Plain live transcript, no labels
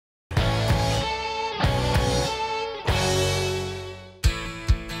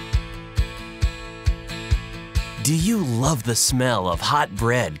Do you love the smell of hot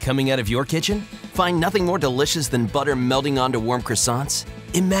bread coming out of your kitchen? Find nothing more delicious than butter melting onto warm croissants?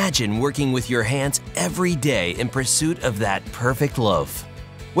 Imagine working with your hands every day in pursuit of that perfect loaf.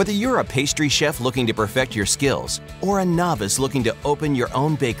 Whether you're a pastry chef looking to perfect your skills or a novice looking to open your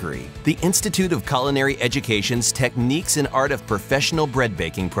own bakery, the Institute of Culinary Education's Techniques and Art of Professional Bread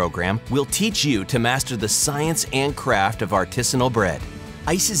Baking program will teach you to master the science and craft of artisanal bread.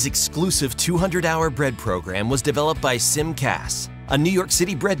 ICE's exclusive 200-hour bread program was developed by Sim Cass, a New York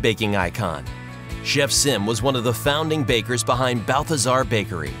City bread baking icon. Chef Sim was one of the founding bakers behind Balthazar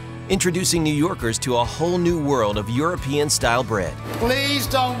Bakery, introducing New Yorkers to a whole new world of European-style bread. Please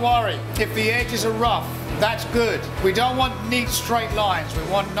don't worry if the edges are rough. That's good. We don't want neat straight lines. We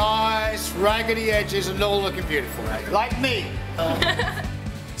want nice raggedy edges and all looking beautiful, like me.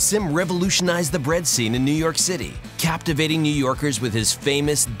 Sim revolutionized the bread scene in New York City, captivating New Yorkers with his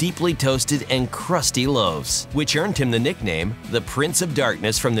famous deeply toasted and crusty loaves, which earned him the nickname the Prince of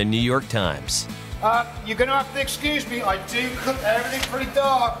Darkness from the New York Times. You're gonna have to excuse me. I do cook everything pretty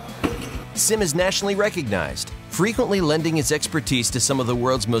dark. Sim is nationally recognized, frequently lending his expertise to some of the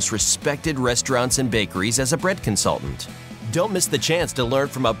world's most respected restaurants and bakeries as a bread consultant. Don't miss the chance to learn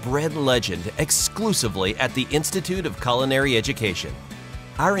from a bread legend exclusively at the Institute of Culinary Education.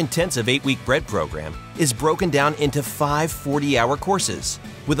 Our intensive 8-week bread program is broken down into 5 40-hour courses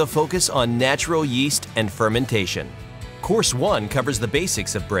with a focus on natural yeast and fermentation. Course 1 covers the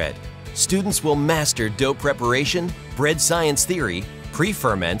basics of bread. Students will master dough preparation, bread science theory,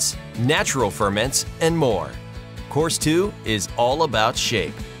 pre-ferments, natural ferments, and more. Course 2 is all about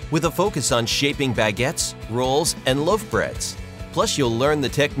shape, with a focus on shaping baguettes, rolls, and loaf breads. Plus, you'll learn the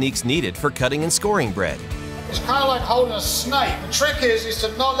techniques needed for cutting and scoring bread. It's kind of like holding a snake. The trick is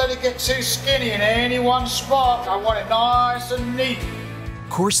to not let it get too skinny in any one spot. I want it nice and neat.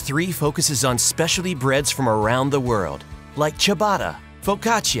 Course 3 focuses on specialty breads from around the world, like ciabatta,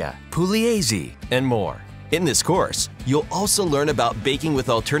 focaccia, pugliese, and more. In this course, you'll also learn about baking with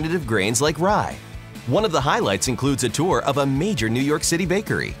alternative grains like rye. One of the highlights includes a tour of a major New York City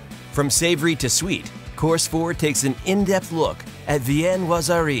bakery. From savory to sweet, Course 4 takes an in-depth look at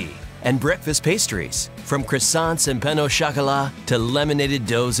viennoiserie and breakfast pastries, from croissants and pain au chocolat to laminated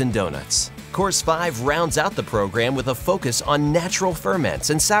doughs and donuts. Course 5 rounds out the program with a focus on natural ferments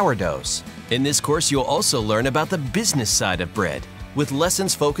and sourdoughs. In this course, you'll also learn about the business side of bread, with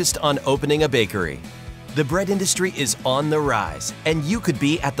lessons focused on opening a bakery. The bread industry is on the rise, and you could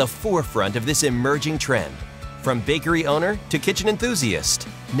be at the forefront of this emerging trend. From bakery owner to kitchen enthusiast,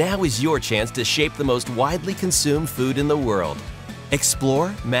 now is your chance to shape the most widely consumed food in the world.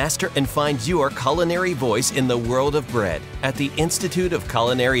 Explore, master, and find your culinary voice in the world of bread at the Institute of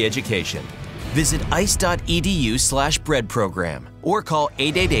Culinary Education. Visit ice.edu/bread program or call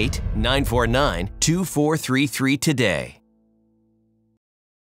 888-949-2433 today.